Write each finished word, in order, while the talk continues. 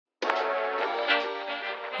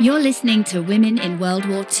You're listening to Women in World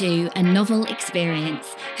War II, a novel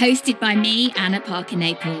experience, hosted by me, Anna Parker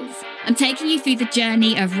Naples. I'm taking you through the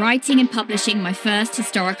journey of writing and publishing my first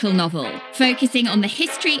historical novel, focusing on the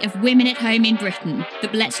history of women at home in Britain, the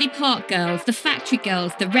Bletchley Park girls, the factory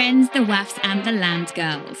girls, the Wrens, the Waffs and the land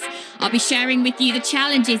girls. I'll be sharing with you the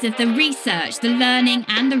challenges of the research, the learning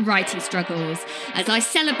and the writing struggles as I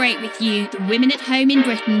celebrate with you the women at home in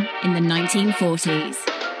Britain in the 1940s.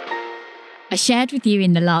 I shared with you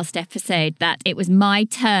in the last episode that it was my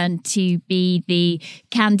turn to be the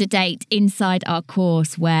candidate inside our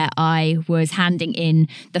course where I was handing in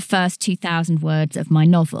the first 2,000 words of my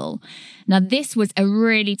novel. Now, this was a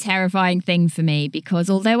really terrifying thing for me because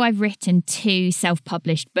although I've written 2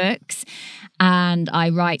 self-published books and I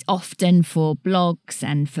write often for blogs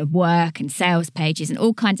and for work and sales pages and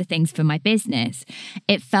all kinds of things for my business,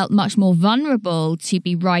 it felt much more vulnerable to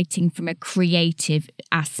be writing from a creative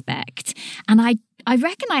aspect. And I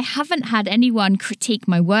reckon I haven't had anyone critique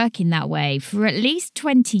my work in that way for at least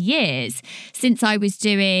 20 years since I was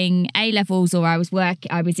doing A-levels or I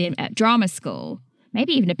was in at drama school.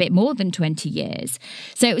 Maybe even a bit more than 20 years.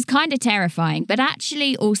 So it was kind of terrifying, but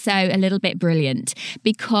actually also a little bit brilliant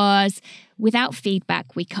because without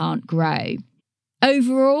feedback, we can't grow.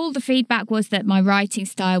 Overall, the feedback was that my writing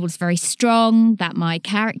style was very strong, that my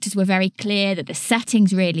characters were very clear, that the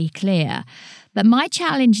setting's really clear. But my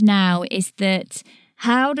challenge now is that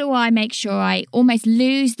how do I make sure I almost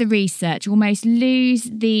lose the research, almost lose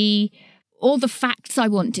all the facts I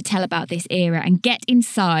want to tell about this era and get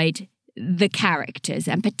inside the characters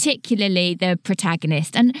and particularly the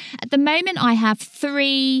protagonist. And at the moment, I have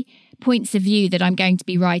 3 points of view that I'm going to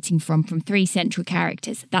be writing from 3 central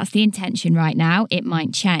characters. That's the intention right now. It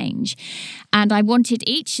might change. And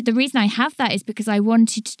the reason I have that is because I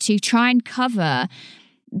wanted to try and cover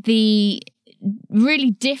the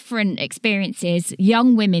really different experiences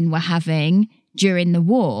young women were having during the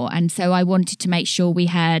war. And so I wanted to make sure we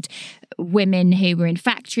had women who were in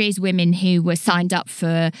factories, women who were signed up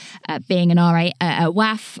for being an RA, a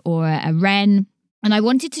WAF or a Wren. And I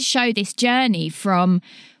wanted to show this journey from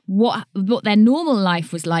what their normal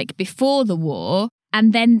life was like before the war,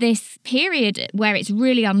 and then this period where it's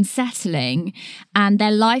really unsettling and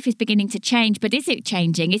their life is beginning to change. But is it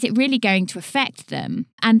changing? Is it really going to affect them?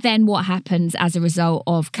 And then what happens as a result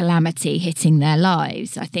of calamity hitting their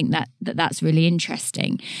lives? I think that's really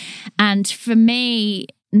interesting. And for me,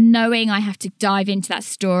 knowing I have to dive into that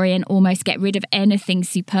story and almost get rid of anything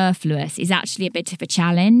superfluous is actually a bit of a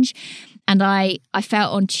challenge. And I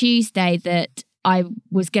felt on Tuesday that I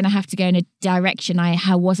was going to have to go in a direction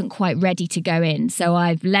I wasn't quite ready to go in. So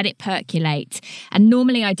I've let it percolate. And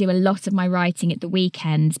normally I do a lot of my writing at the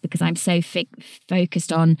weekends because I'm so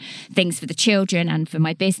focused on things for the children and for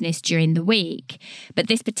my business during the week. But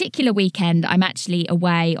this particular weekend, I'm actually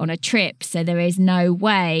away on a trip. So there is no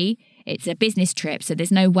way, it's a business trip. So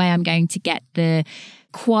there's no way I'm going to get the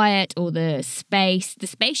quiet or the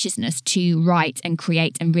spaciousness to write and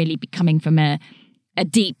create and really be coming from a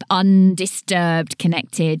deep, undisturbed,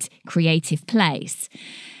 connected, creative place.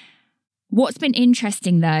 What's been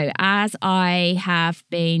interesting, though, as I have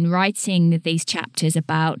been writing these chapters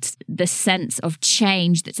about the sense of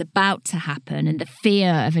change that's about to happen and the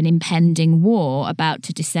fear of an impending war about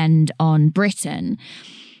to descend on Britain,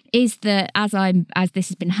 is that as this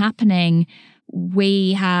has been happening,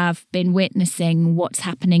 we have been witnessing what's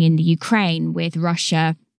happening in the Ukraine with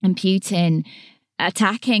Russia and Putin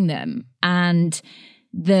attacking them, and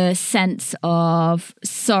the sense of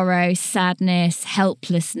sorrow, sadness,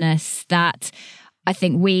 helplessness that I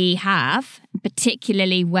think we have,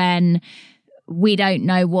 particularly when we don't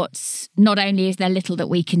know not only is there little that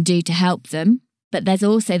we can do to help them, but there's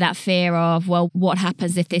also that fear of, well, what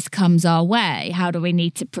happens if this comes our way? How do we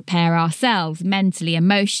need to prepare ourselves mentally,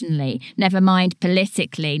 emotionally, never mind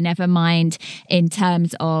politically, never mind in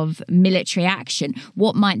terms of military action?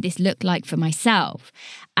 What might this look like for myself?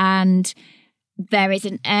 And there is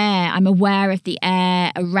an air, I'm aware of the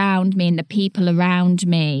air around me and the people around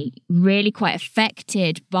me, really quite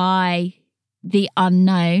affected by the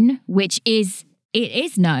unknown, which is, it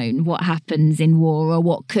is known what happens in war or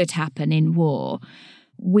what could happen in war.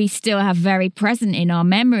 We still have very present in our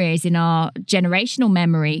memories, in our generational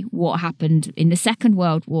memory, what happened in the Second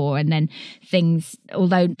World War, and then things,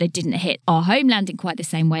 although they didn't hit our homeland in quite the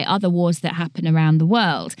same way, other wars that happen around the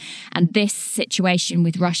world. And this situation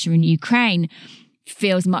with Russia and Ukraine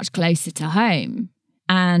feels much closer to home.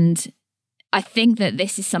 And I think that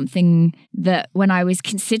this is something that when I was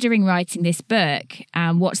considering writing this book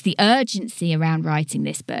and what's the urgency around writing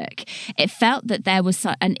this book, it felt that there was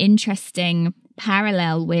an interesting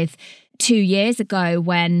parallel with 2 years ago,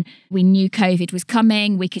 when we knew COVID was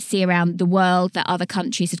coming, we could see around the world that other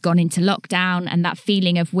countries had gone into lockdown, and that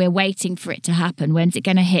feeling of we're waiting for it to happen. When's it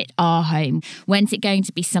going to hit our home? When's it going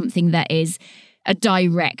to be something that is a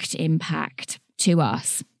direct impact to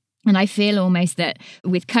us? And I feel almost that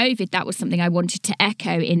with COVID, that was something I wanted to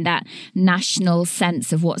echo, in that national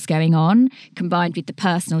sense of what's going on, combined with the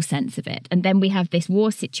personal sense of it. And then we have this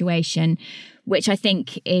war situation, which I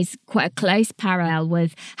think is quite a close parallel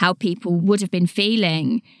with how people would have been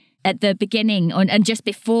feeling at the beginning and just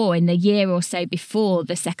before, in the year or so before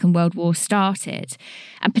the Second World War started.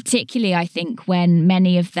 And particularly, I think, when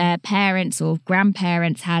many of their parents or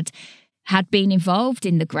grandparents had been involved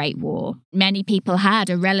in the Great War. Many people had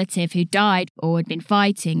a relative who died or had been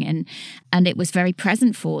fighting, and it was very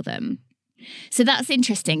present for them. So that's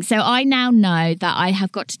interesting. So I now know that I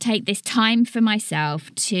have got to take this time for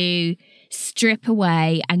myself to strip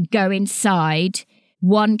away and go inside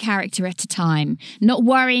one character at a time, not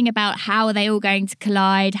worrying about how are they all going to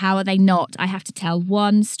collide, how are they not. I have to tell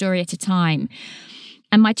one story at a time.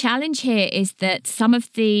 And my challenge here is that some of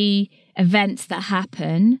the events that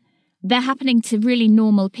happen, they're happening to really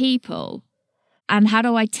normal people. And how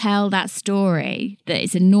do I tell that story that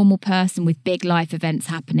is a normal person with big life events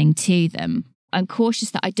happening to them? I'm cautious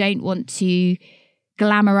that I don't want to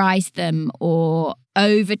glamorize them or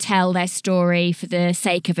overtell their story for the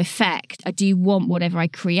sake of effect. I do want whatever I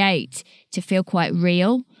create to feel quite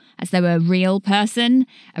real, as though a real person,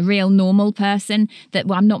 a real normal person, that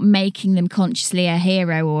I'm not making them consciously a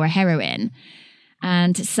hero or a heroine.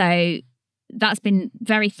 And so that's been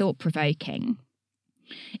very thought-provoking.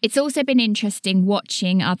 It's also been interesting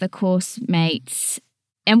watching other course mates,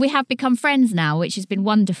 and we have become friends now, which has been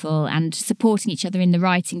wonderful, and supporting each other in the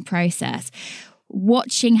writing process,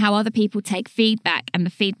 watching how other people take feedback and the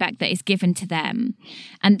feedback that is given to them,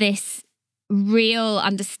 and this real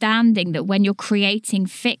understanding that when you're creating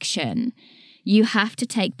fiction, you have to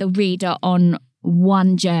take the reader on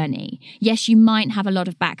one journey. Yes, you might have a lot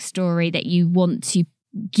of backstory that you want to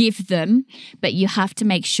give them, but you have to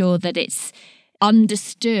make sure that it's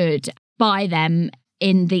understood by them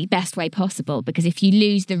in the best way possible, because if you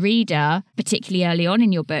lose the reader, particularly early on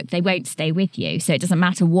in your book, they won't stay with you. So it doesn't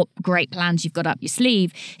matter what great plans you've got up your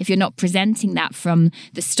sleeve. If you're not presenting that from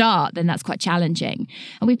the start, then that's quite challenging.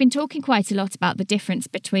 And we've been talking quite a lot about the difference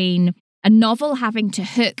between a novel having to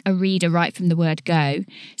hook a reader right from the word go,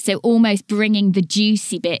 so almost bringing the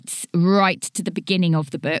juicy bits right to the beginning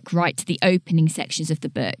of the book, right to the opening sections of the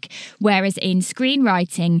book. Whereas in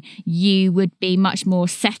screenwriting, you would be much more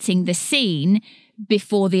setting the scene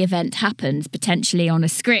before the event happens, potentially on a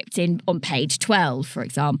script on page 12, for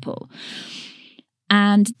example.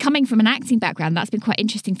 And coming from an acting background, that's been quite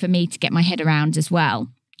interesting for me to get my head around as well.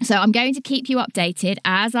 So I'm going to keep you updated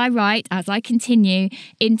as I write, as I continue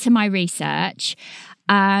into my research.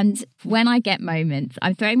 And when I get moments,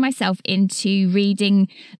 I'm throwing myself into reading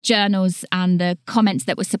journals and the comments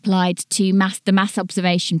that were supplied to the Mass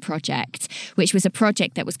Observation Project, which was a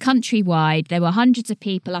project that was countrywide. There were hundreds of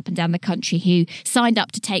people up and down the country who signed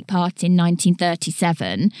up to take part in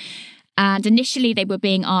 1937. And initially they were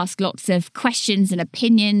being asked lots of questions and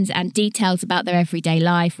opinions and details about their everyday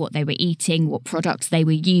life, what they were eating, what products they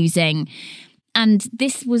were using. And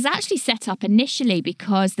this was actually set up initially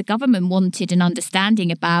because the government wanted an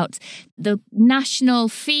understanding about the national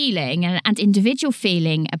feeling and individual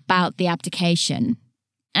feeling about the abdication.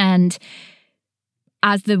 And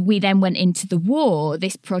as we then went into the war,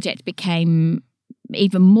 this project became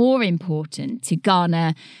even more important to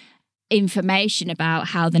garner information about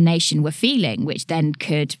how the nation were feeling, which then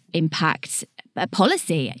could impact a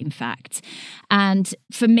policy, in fact. And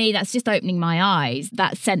for me, that's just opening my eyes,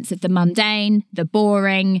 that sense of the mundane, the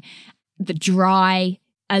boring, the dry,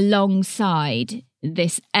 alongside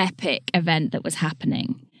this epic event that was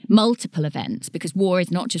happening. Multiple events, because war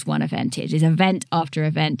is not just one event, it is event after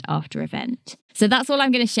event after event. So that's all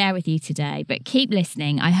I'm going to share with you today, but keep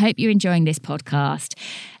listening. I hope you're enjoying this podcast.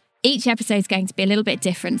 Each episode is going to be a little bit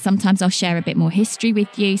different. Sometimes I'll share a bit more history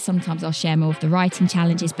with you. Sometimes I'll share more of the writing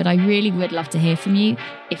challenges, but I really would love to hear from you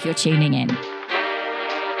if you're tuning in.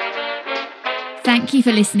 Thank you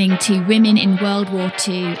for listening to Women in World War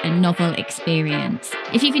II and Novel Experience.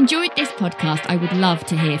 If you've enjoyed this podcast, I would love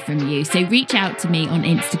to hear from you. So reach out to me on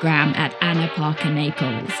Instagram at Anna Parker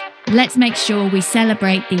Naples. Let's make sure we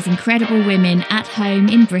celebrate these incredible women at home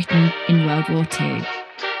in Britain in World War II.